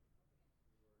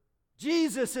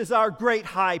Jesus is our great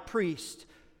high priest,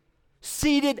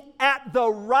 seated at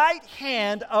the right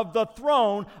hand of the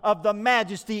throne of the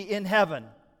majesty in heaven.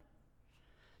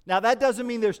 Now, that doesn't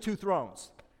mean there's two thrones.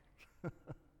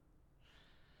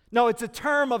 No, it's a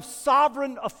term of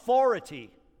sovereign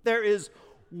authority. There is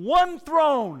one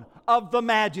throne of the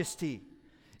majesty.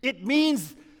 It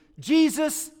means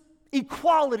Jesus'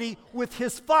 equality with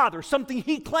his Father, something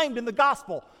he claimed in the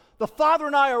gospel. The Father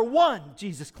and I are one,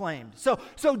 Jesus claimed. So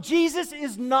Jesus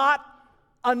is not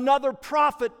another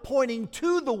prophet pointing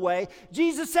to the way.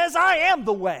 Jesus says, I am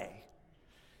the way.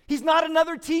 He's not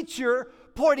another teacher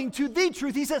pointing to the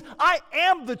truth. He says, I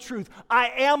am the truth.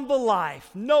 I am the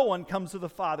life. No one comes to the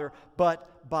Father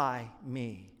but by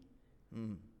me.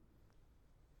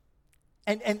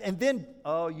 And then,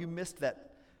 oh, you missed that.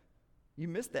 You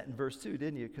missed that in verse 2,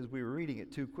 didn't you? Because we were reading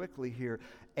it too quickly here.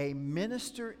 A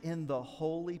minister in the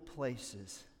holy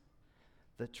places,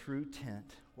 the true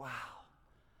tent. Wow.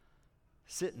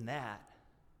 Sit in that.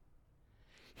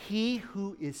 He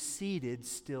who is seated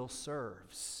still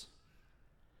serves.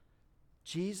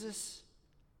 Jesus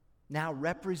now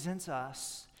represents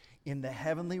us in the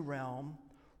heavenly realm,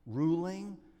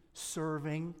 ruling,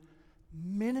 serving,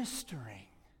 ministering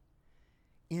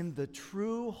in the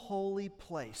true holy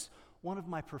place. One of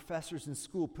my professors in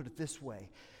school put it this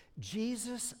way: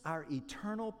 Jesus, our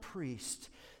eternal priest,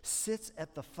 sits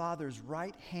at the Father's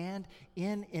right hand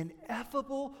in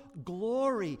ineffable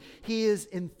glory. He is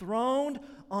enthroned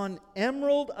on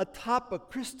emerald atop a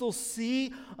crystal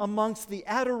sea amongst the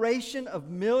adoration of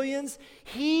millions.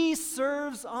 He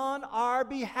serves on our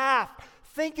behalf.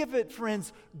 Think of it,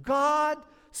 friends. God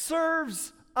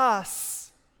serves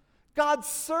us. God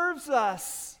serves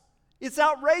us. It's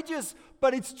outrageous,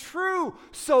 but it's true.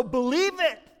 So believe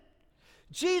it.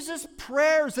 Jesus'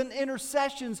 prayers and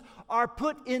intercessions are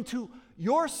put into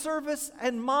your service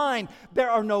and mine.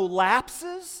 There are no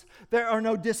lapses. There are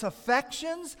no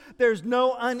disaffections. There's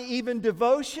no uneven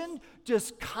devotion.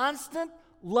 Just constant,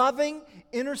 loving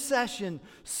intercession.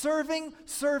 Serving,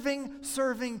 serving,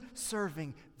 serving,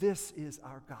 serving. This is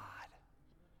our God.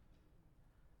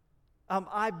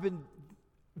 I've been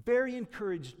very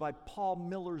encouraged by Paul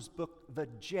Miller's book, The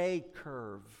J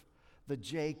Curve. The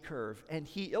J curve. And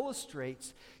he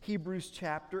illustrates Hebrews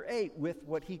chapter 8 with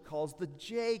what he calls the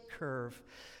J curve.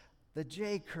 The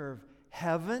J curve: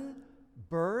 heaven,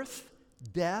 birth,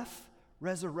 death,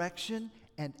 resurrection,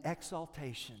 and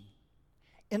exaltation.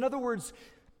 In other words,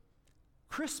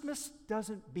 Christmas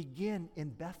doesn't begin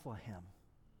in Bethlehem.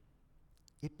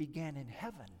 It began in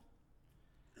heaven.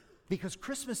 Because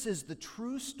Christmas is the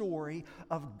true story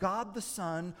of God the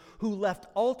Son who left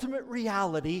ultimate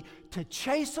reality to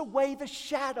chase away the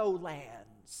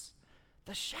shadowlands.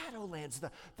 The shadowlands,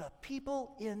 the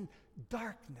people in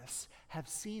darkness have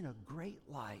seen a great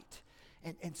light.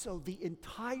 And so the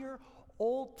entire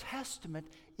Old Testament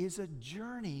is a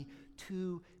journey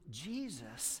to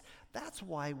Jesus. That's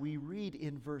why we read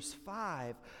in verse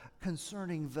 5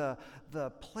 concerning the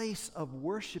place of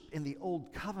worship in the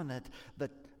Old Covenant,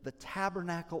 the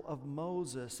tabernacle of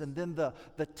Moses, and then the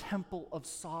temple of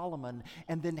Solomon,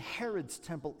 and then Herod's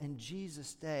temple in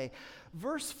Jesus' day.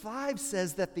 Verse 5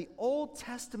 says that the Old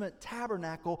Testament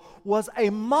tabernacle was a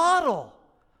model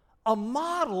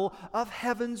of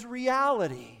heaven's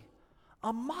reality.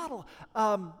 A model.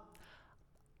 The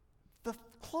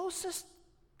closest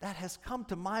that has come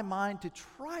to my mind to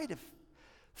try to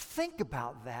think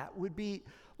about that would be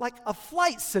like a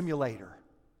flight simulator.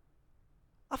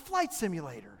 A flight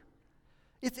simulator.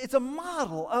 It's a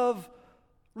model of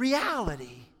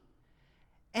reality.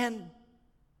 And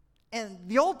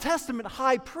the Old Testament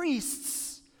high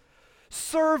priests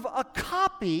serve a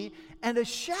copy and a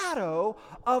shadow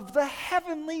of the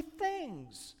heavenly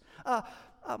things.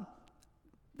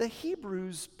 The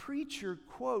Hebrews preacher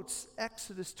quotes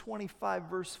Exodus 25,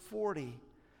 verse 40,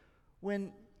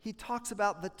 when he talks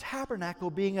about the tabernacle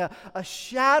being a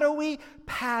shadowy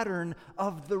pattern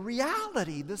of the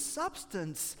reality, the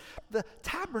substance, the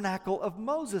tabernacle of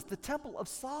Moses, the temple of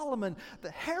Solomon,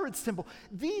 the Herod's temple.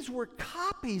 These were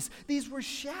copies, these were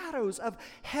shadows of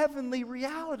heavenly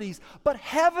realities. But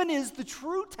heaven is the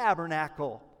true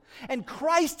tabernacle, and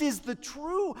Christ is the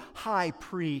true high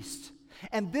priest.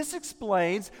 And this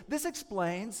explains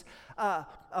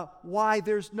why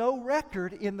there's no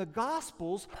record in the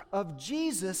Gospels of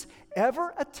Jesus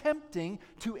ever attempting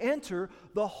to enter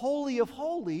the Holy of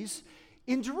Holies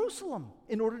in Jerusalem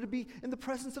in order to be in the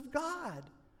presence of God.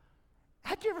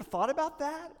 Had you ever thought about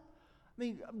that? I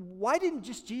mean, why didn't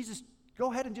just Jesus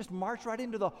go ahead and just march right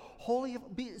into the Holy of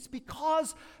Holies? It's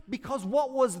because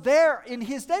what was there in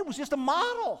his day was just a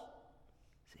model.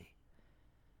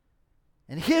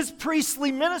 And his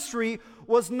priestly ministry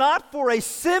was not for a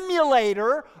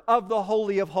simulator of the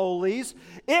Holy of Holies.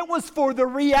 It was for the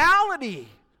reality,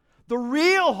 the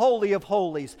real Holy of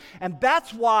Holies. And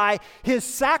that's why his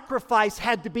sacrifice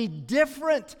had to be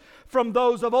different from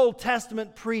those of Old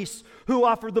Testament priests who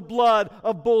offered the blood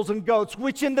of bulls and goats,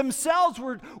 which in themselves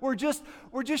were just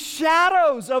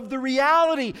shadows of the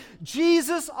reality.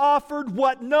 Jesus offered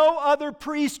what no other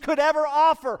priest could ever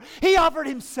offer. He offered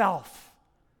himself.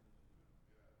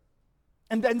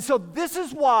 And so this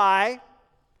is why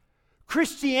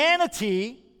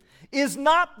Christianity is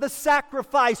not the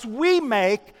sacrifice we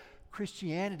make.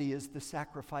 Christianity is the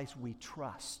sacrifice we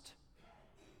trust.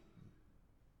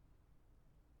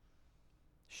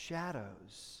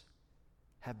 Shadows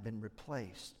have been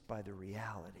replaced by the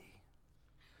reality.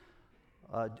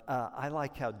 I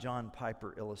like how John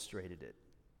Piper illustrated it.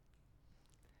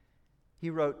 He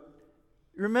wrote,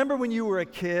 remember when you were a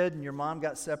kid and your mom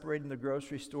got separated in the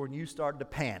grocery store and you started to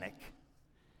panic?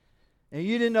 And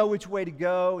you didn't know which way to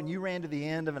go, and you ran to the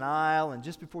end of an aisle, and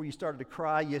just before you started to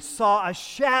cry, you saw a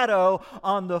shadow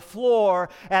on the floor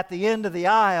at the end of the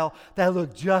aisle that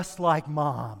looked just like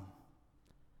Mom.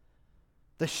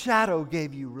 The shadow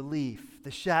gave you relief.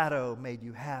 The shadow made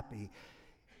you happy.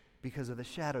 Because of the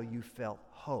shadow, you felt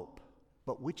hope.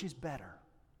 But which is better?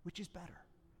 Which is better?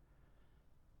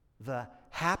 The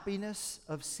happiness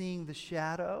of seeing the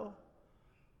shadow,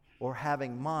 or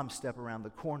having Mom step around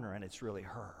the corner and it's really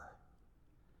her?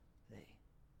 See?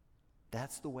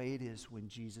 That's the way it is when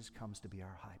Jesus comes to be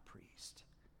our high priest.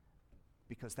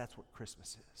 Because that's what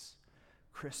Christmas is.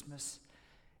 Christmas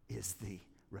is the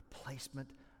replacement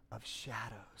of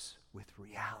shadows with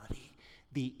reality.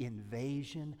 The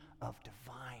invasion of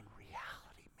divine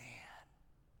reality, man.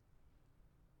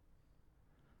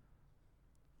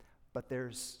 But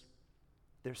there's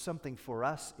something for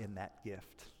us in that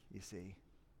gift, you see.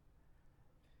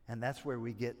 And that's where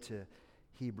we get to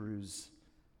Hebrews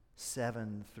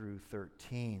 7 through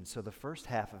 13. So the first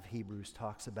half of Hebrews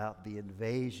talks about the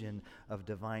invasion of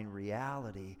divine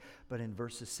reality. But in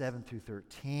verses 7 through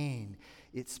 13,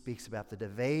 it speaks about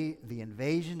the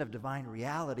invasion of divine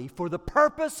reality for the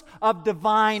purpose of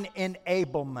divine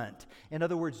enablement. In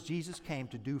other words, Jesus came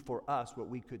to do for us what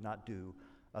we could not do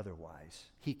otherwise.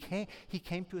 He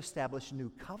came to establish a new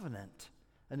covenant.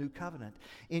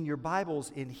 In your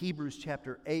Bibles, in Hebrews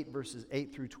chapter 8, verses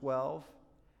 8 through 12,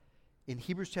 in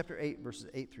Hebrews chapter 8, verses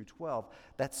 8 through 12,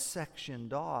 that's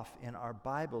sectioned off in our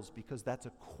Bibles because that's a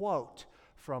quote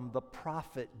from the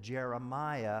prophet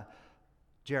Jeremiah,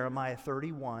 Jeremiah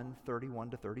 31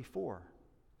 to 34.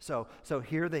 So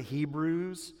here the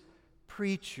Hebrews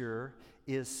preacher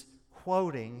is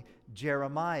quoting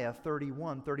Jeremiah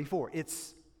 34.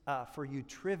 It's, for you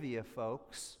trivia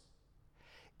folks,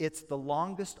 it's the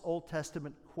longest Old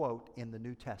Testament quote in the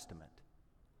New Testament.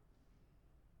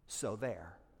 So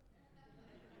there.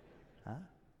 Huh?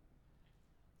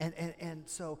 And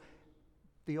so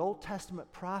the Old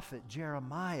Testament prophet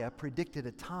Jeremiah predicted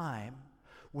a time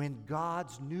when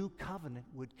God's new covenant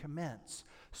would commence.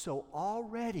 So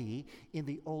already in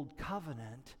the Old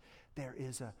Covenant, there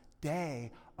is a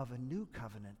day of a new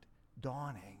covenant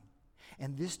dawning.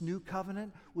 And this new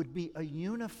covenant would be a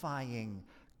unifying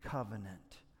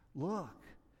covenant. Look,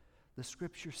 the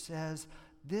Scripture says,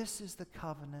 this is the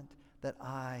covenant that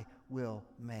I will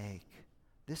make.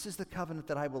 This is the covenant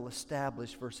that I will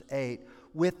establish, verse 8,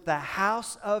 with the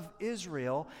house of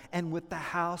Israel and with the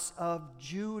house of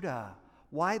Judah.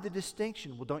 Why the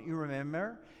distinction? Well, don't you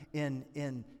remember in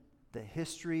the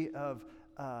history of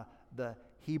the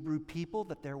Hebrew people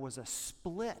that there was a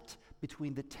split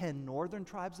between the 10 northern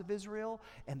tribes of Israel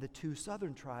and the 2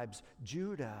 southern tribes,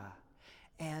 Judah.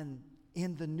 And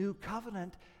in the new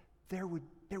covenant, there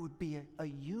would be a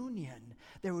union.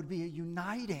 There would be a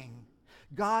uniting.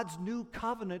 God's new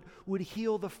covenant would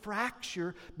heal the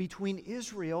fracture between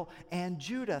Israel and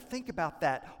Judah. Think about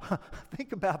that.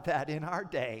 Think about that in our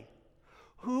day.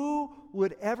 Who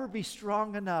would ever be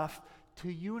strong enough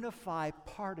to unify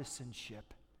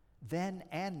partisanship then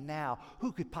and now?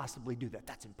 Who could possibly do that?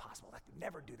 That's impossible. I could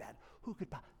never do that. Who could?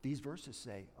 These verses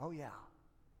say, oh yeah.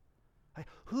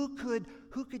 Who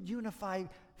could unify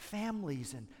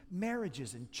families and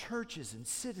marriages and churches and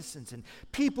citizens and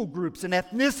people groups and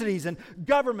ethnicities and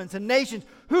governments and nations?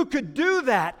 Who could do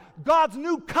that? God's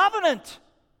new covenant.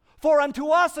 For unto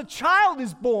us a child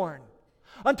is born,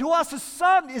 unto us a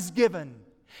son is given,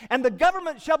 and the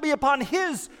government shall be upon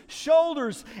his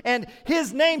shoulders, and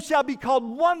his name shall be called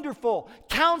Wonderful,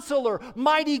 Counselor,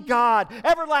 Mighty God,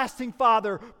 Everlasting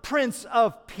Father, Prince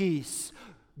of Peace.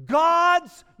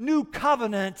 God's new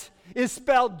covenant is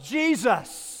spelled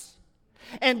Jesus.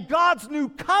 And God's new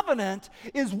covenant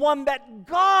is one that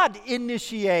God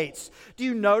initiates. Do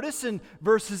you notice in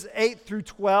verses 8 through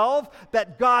 12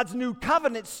 that God's new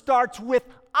covenant starts with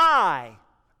I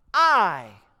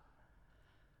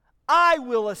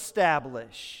will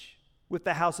establish with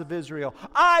the house of Israel.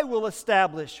 I will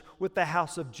establish with the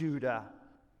house of Judah.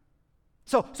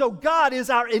 So God is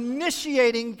our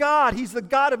initiating God. He's the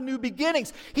God of new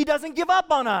beginnings. He doesn't give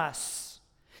up on us.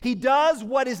 He does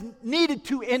what is needed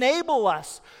to enable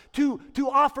us, to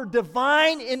offer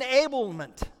divine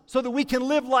enablement so that we can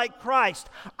live like Christ.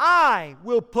 I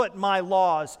will put my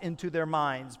laws into their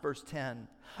minds, verse 10.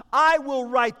 I will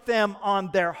write them on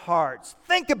their hearts.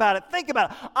 Think about it.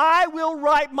 I will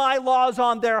write my laws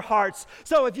on their hearts.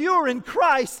 So if you are in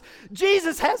Christ,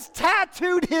 Jesus has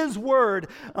tattooed His word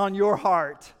on your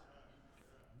heart.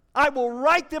 I will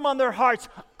write them on their hearts.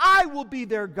 I will be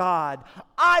their God.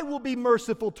 I will be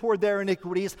merciful toward their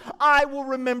iniquities. I will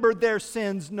remember their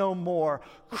sins no more.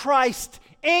 Christ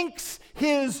inks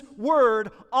His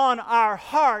word on our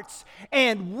hearts,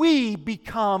 and we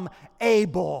become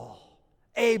able.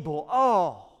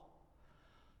 Oh,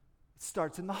 it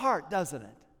starts in the heart, doesn't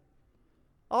it?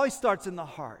 Always starts in the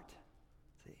heart.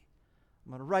 See,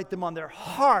 I'm going to write them on their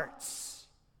hearts.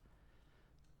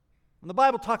 When the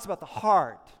Bible talks about the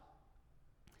heart,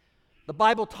 the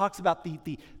Bible talks about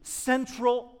the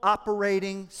central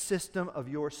operating system of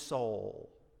your soul,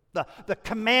 the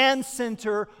command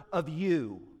center of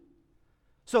you.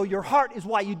 So your heart is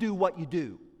why you do what you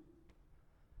do.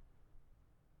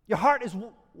 Your heart is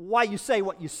why you say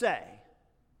what you say.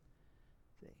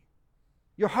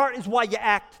 Your heart is why you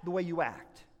act the way you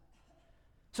act.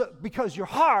 So, because your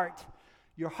heart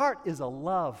is a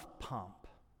love pump.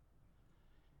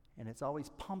 And it's always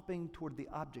pumping toward the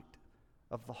object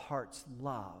of the heart's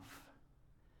love.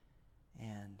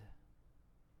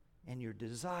 And your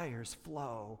desires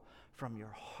flow from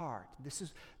your heart.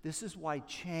 This is why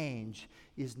change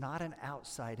is not an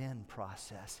outside-in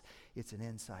process. It's an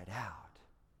inside-out.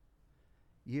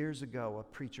 Years ago, a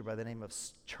preacher by the name of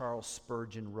Charles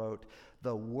Spurgeon wrote,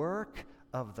 "The work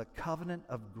of the covenant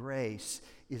of grace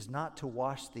is not to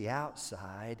wash the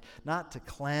outside, not to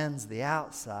cleanse the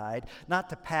outside, not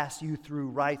to pass you through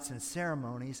rites and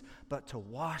ceremonies, but to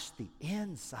wash the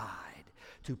inside,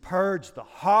 to purge the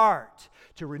heart,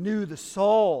 to renew the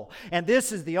soul. And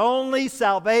this is the only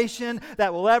salvation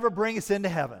that will ever bring us into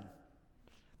heaven."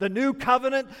 The new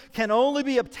covenant can only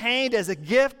be obtained as a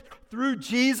gift through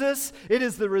Jesus. It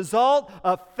is the result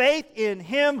of faith in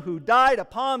Him who died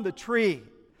upon the tree.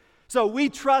 So we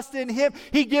trust in Him.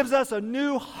 He gives us a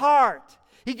new heart.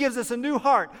 He gives us a new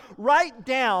heart. Write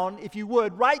down, if you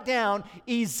would,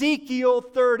 Ezekiel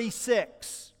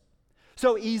 36.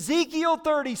 So Ezekiel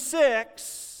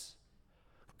 36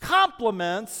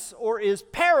 complements or is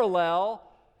parallel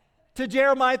to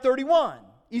Jeremiah 31.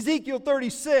 Ezekiel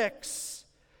 36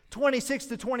 26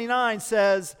 to 29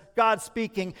 says, God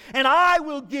speaking, "And I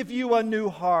will give you a new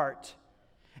heart,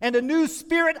 and a new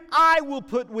spirit I will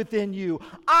put within you.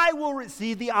 I will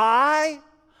see the I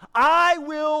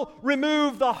will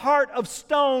remove the heart of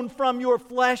stone from your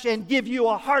flesh and give you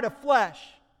a heart of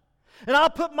flesh. And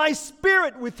I'll put my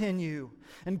spirit within you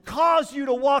and cause you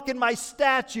to walk in my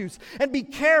statutes and be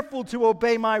careful to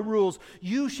obey my rules.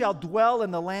 You shall dwell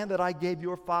in the land that I gave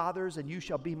your fathers, and you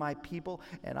shall be my people,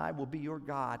 and I will be your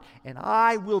God, and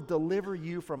I will deliver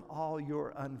you from all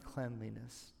your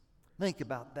uncleanliness." Think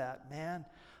about that, man.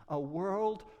 A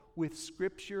world with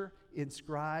Scripture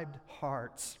inscribed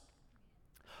hearts.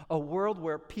 A world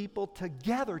where people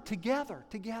together,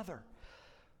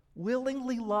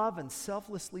 willingly love and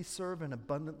selflessly serve and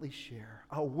abundantly share.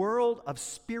 A world of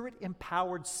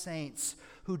Spirit-empowered saints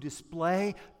who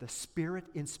display the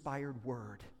Spirit-inspired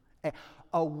Word.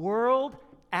 A world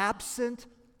absent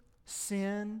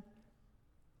sin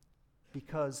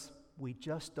because we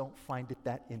just don't find it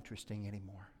that interesting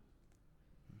anymore.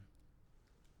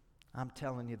 I'm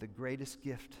telling you, the greatest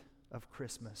gift of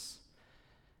Christmas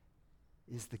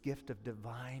is the gift of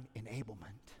divine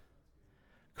enablement.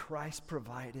 Christ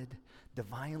provided,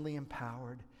 divinely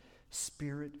empowered,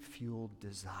 Spirit-fueled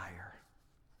desire.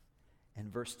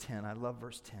 And verse 10, I love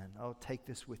verse 10. Oh, take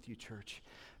this with you, church.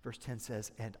 Verse 10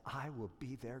 says, "And I will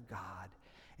be their God,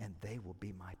 and they will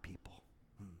be my people."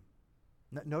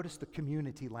 Notice the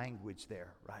community language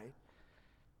there, right?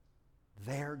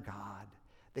 Their God,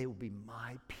 they will be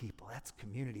my people. That's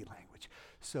community language.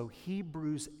 So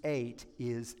Hebrews 8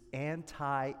 is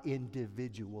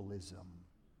anti-individualism.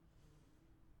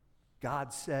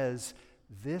 God says,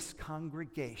 this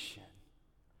congregation,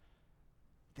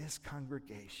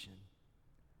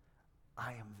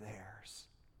 I am theirs.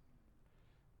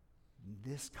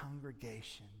 This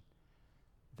congregation,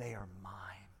 they are mine.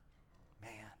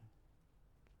 Man.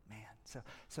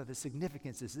 So the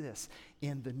significance is this.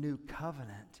 In the new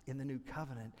covenant,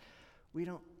 we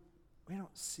don't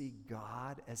see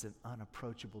God as an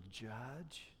unapproachable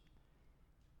judge.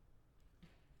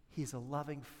 He's a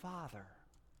loving Father.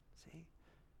 See?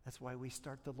 That's why we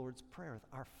start the Lord's Prayer with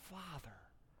our Father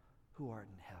who art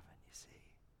in heaven, you see.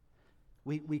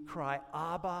 We cry,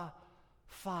 Abba,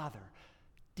 Father,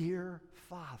 dear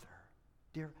Father.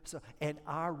 And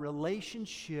our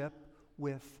relationship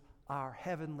with our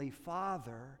Heavenly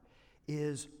Father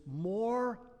is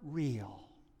more real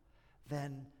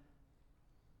than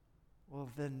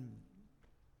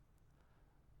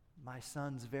my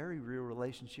son's very real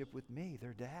relationship with me,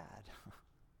 their dad.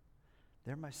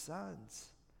 They're my sons.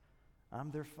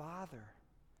 I'm their father.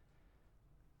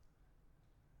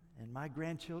 And my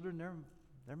grandchildren,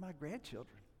 they're my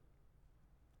grandchildren.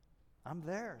 I'm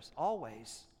theirs,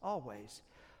 always, always,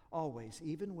 always.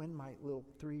 Even when my little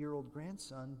 3-year-old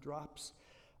grandson drops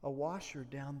a washer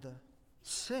down the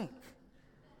sink.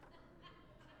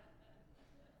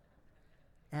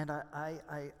 And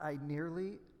I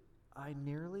nearly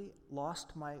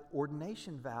lost my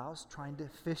ordination vows trying to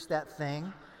fish that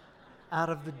thing out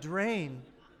of the drain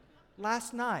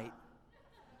last night.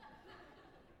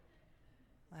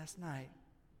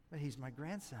 But he's my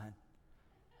grandson.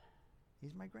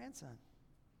 He's my grandson.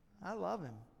 I love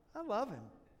him.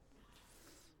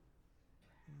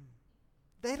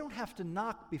 They don't have to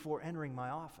knock before entering my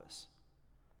office.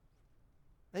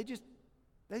 They just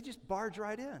barge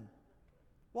right in.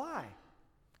 Why?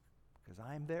 Because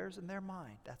I am theirs and they're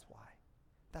mine. That's why.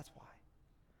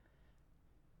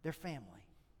 They're family.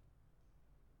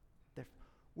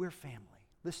 We're family.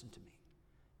 Listen to me.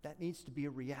 That needs to be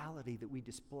a reality that we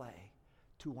display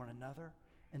to one another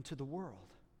and to the world.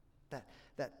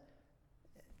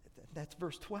 That's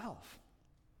verse 12.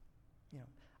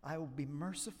 I will be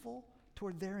merciful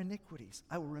toward their iniquities.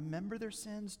 I will remember their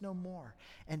sins no more.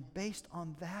 And based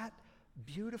on that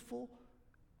beautiful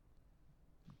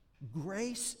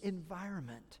grace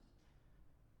environment,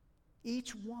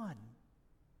 each one,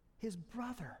 his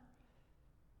brother,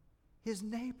 his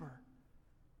neighbor,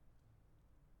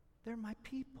 they're my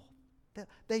people.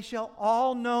 They shall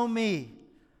all know me.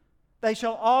 They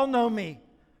shall all know me.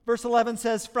 Verse 11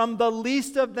 says, from the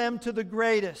least of them to the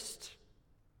greatest.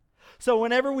 So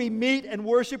whenever we meet and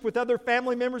worship with other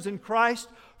family members in Christ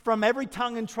from every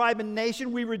tongue and tribe and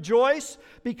nation, we rejoice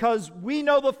because we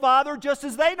know the Father just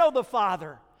as they know the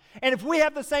Father. And if we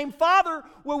have the same Father,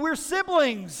 well, we're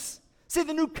siblings. See,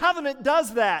 the new covenant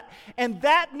does that. And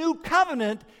that new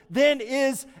covenant then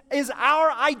is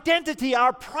our identity,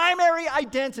 our primary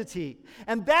identity.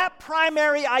 And that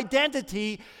primary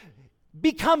identity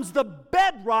becomes the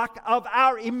bedrock of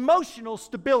our emotional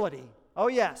stability. Oh,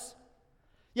 yes.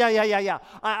 Yeah.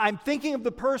 I'm thinking of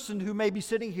the person who may be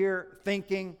sitting here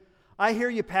thinking, I hear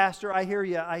you, Pastor. I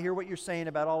hear what you're saying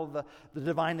about all of the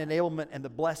divine enablement and the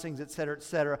blessings, et cetera, et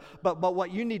cetera. But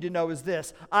what you need to know is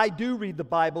this. I do read the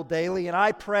Bible daily, and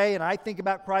I pray, and I think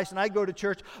about Christ, and I go to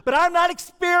church, but I'm not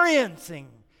experiencing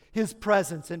His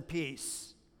presence and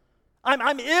peace.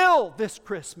 I'm ill this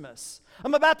Christmas.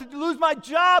 I'm about to lose my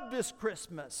job this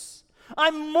Christmas.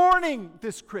 I'm mourning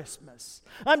this Christmas.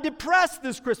 I'm depressed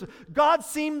this Christmas. God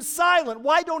seems silent.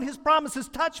 Why don't His promises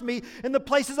touch me in the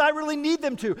places I really need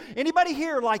them to? Anybody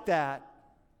here like that?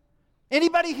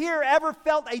 Anybody here ever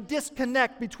felt a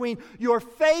disconnect between your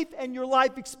faith and your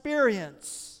life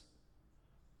experience?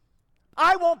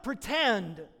 I won't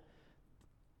pretend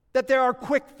that there are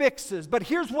quick fixes, but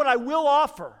here's what I will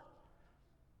offer.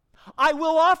 I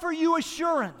will offer you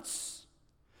assurance.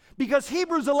 Because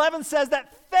Hebrews 11 says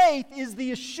that faith is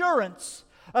the assurance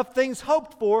of things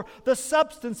hoped for, the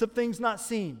substance of things not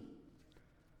seen.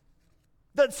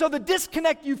 So the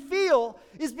disconnect you feel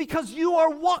is because you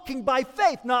are walking by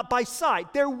faith, not by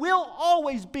sight. There will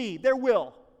always be a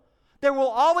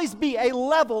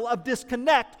level of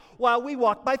disconnect while we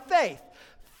walk by faith.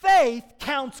 Faith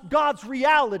counts God's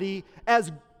reality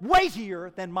as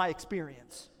weightier than my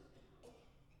experience.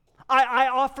 I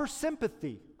offer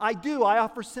sympathy. I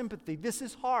offer sympathy. This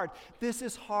is hard.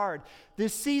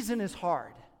 This season is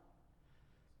hard.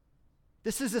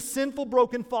 This is a sinful,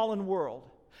 broken, fallen world.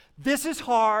 This is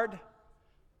hard,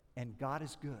 and God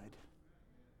is good.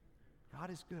 God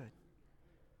is good.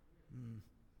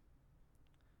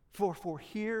 For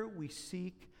here we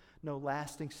seek no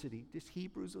lasting city. This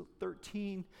Hebrews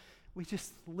 13, we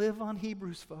just live on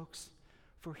Hebrews, folks.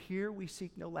 For here we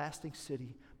seek no lasting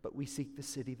city, but we seek the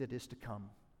city that is to come.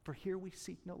 For here we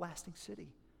seek no lasting city,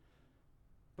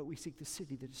 but we seek the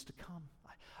city that is to come.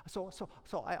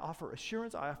 So I offer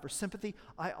assurance, I offer sympathy,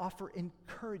 I offer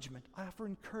encouragement.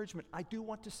 I do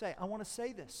want to say, I want to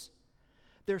say this.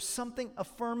 There's something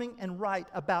affirming and right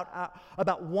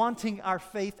about wanting our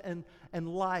faith and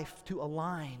life to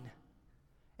align.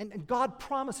 And God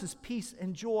promises peace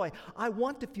and joy. I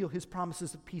want to feel His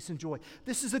promises of peace and joy.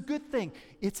 This is a good thing.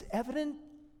 It's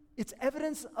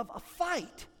evidence of a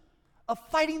fight, of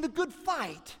fighting the good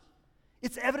fight.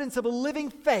 It's evidence of a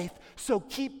living faith. So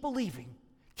keep believing.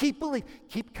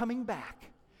 Keep coming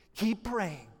back. Keep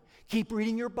praying. Keep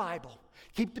reading your Bible.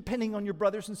 Keep depending on your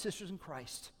brothers and sisters in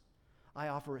Christ. I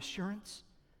offer assurance,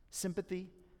 sympathy,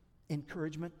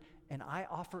 encouragement, and I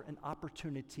offer an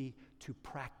opportunity to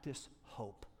practice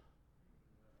hope.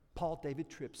 Paul David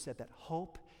Tripp said that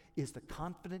hope is the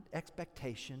confident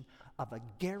expectation of a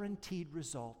guaranteed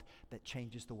result that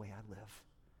changes the way I live.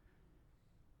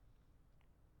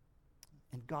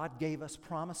 And God gave us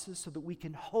promises so that we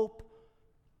can hope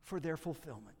for their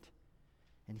fulfillment.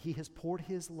 And He has poured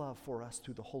His love for us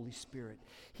through the Holy Spirit.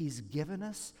 He's given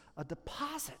us a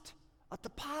deposit.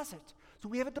 So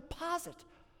we have a deposit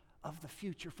of the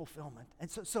future fulfillment. And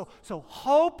so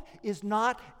hope is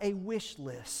not a wish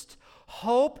list.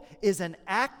 Hope is an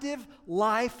active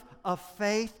life of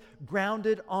faith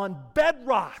grounded on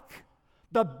bedrock.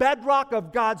 The bedrock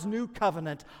of God's new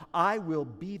covenant. I will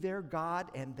be their God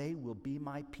and they will be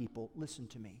my people. Listen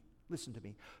to me.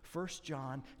 1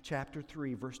 John chapter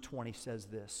 3 verse 20 says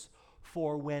this.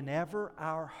 For whenever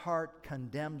our heart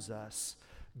condemns us,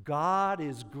 God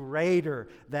is greater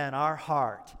than our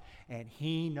heart and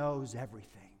He knows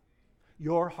everything.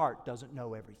 Your heart doesn't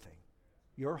know everything.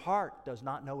 Your heart does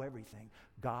not know everything.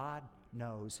 God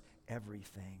knows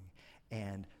everything.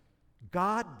 And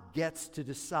God gets to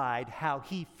decide how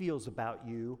He feels about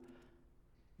you,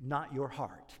 not your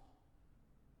heart.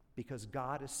 Because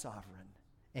God is sovereign.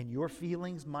 And your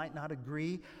feelings might not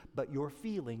agree, but your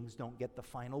feelings don't get the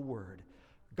final word.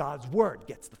 God's word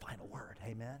gets the final word.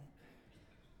 Amen?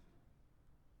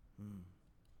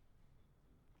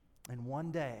 And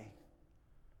one day,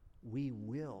 we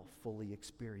will fully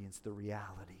experience the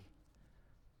reality.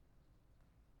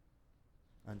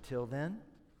 Until then,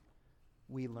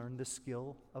 we learn the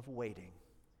skill of waiting.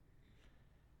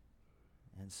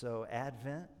 And so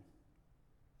Advent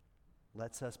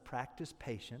lets us practice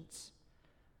patience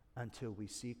until we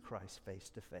see Christ face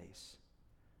to face.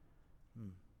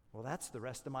 Well, that's the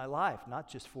rest of my life, not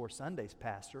just 4 Sundays,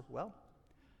 Pastor. Well,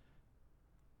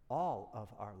 all of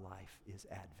our life is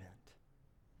Advent.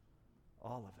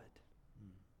 All of it.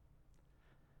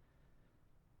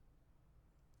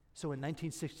 So in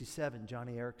 1967,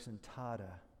 Johnny Erickson Tada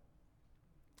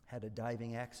had a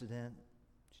diving accident,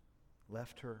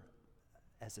 left her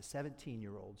as a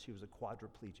 17-year-old. She was a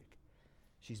quadriplegic.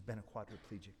 She's been a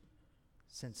quadriplegic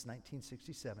since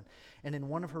 1967. And in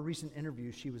one of her recent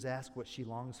interviews, she was asked what she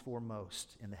longs for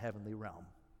most in the heavenly realm.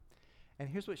 And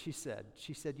here's what she said.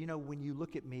 She said, when you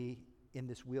look at me in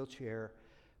this wheelchair,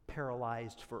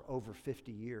 paralyzed for over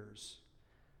 50 years,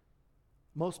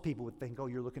 most people would think, oh,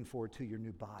 you're looking forward to your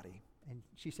new body. And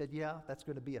she said, yeah, that's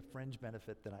going to be a fringe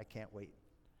benefit that I can't wait.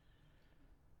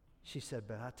 She said,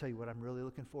 but I'll tell you what I'm really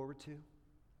looking forward to.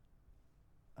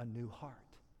 A new heart.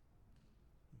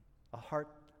 A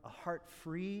heart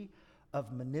free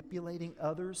of manipulating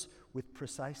others with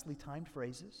precisely timed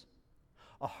phrases.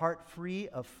 A heart free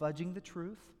of fudging the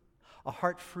truth. A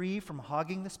heart free from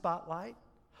hogging the spotlight.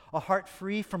 A heart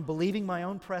free from believing my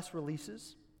own press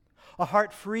releases. A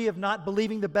heart free of not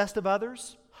believing the best of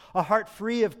others. A heart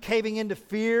free of caving into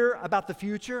fear about the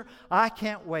future. I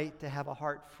can't wait to have a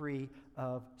heart free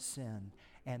of sin.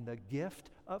 And the gift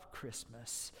of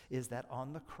Christmas is that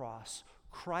on the cross,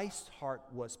 Christ's heart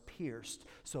was pierced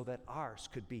so that ours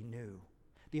could be new.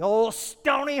 The old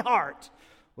stony heart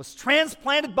was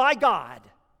transplanted by God.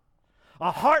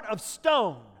 A heart of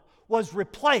stone was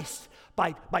replaced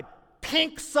by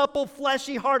pink, supple,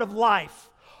 fleshy heart of life.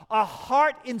 A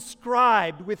heart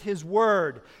inscribed with His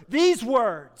word. These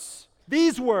words.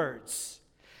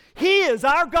 He is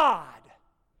our God,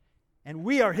 and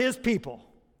we are His people.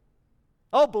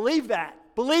 Oh, believe that.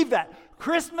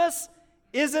 Christmas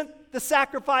isn't the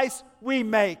sacrifice we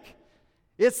make.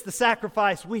 It's the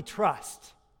sacrifice we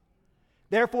trust.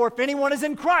 Therefore, if anyone is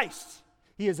in Christ,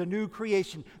 he is a new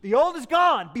creation. The old is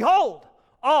gone. Behold,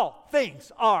 all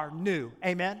things are new.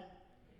 Amen.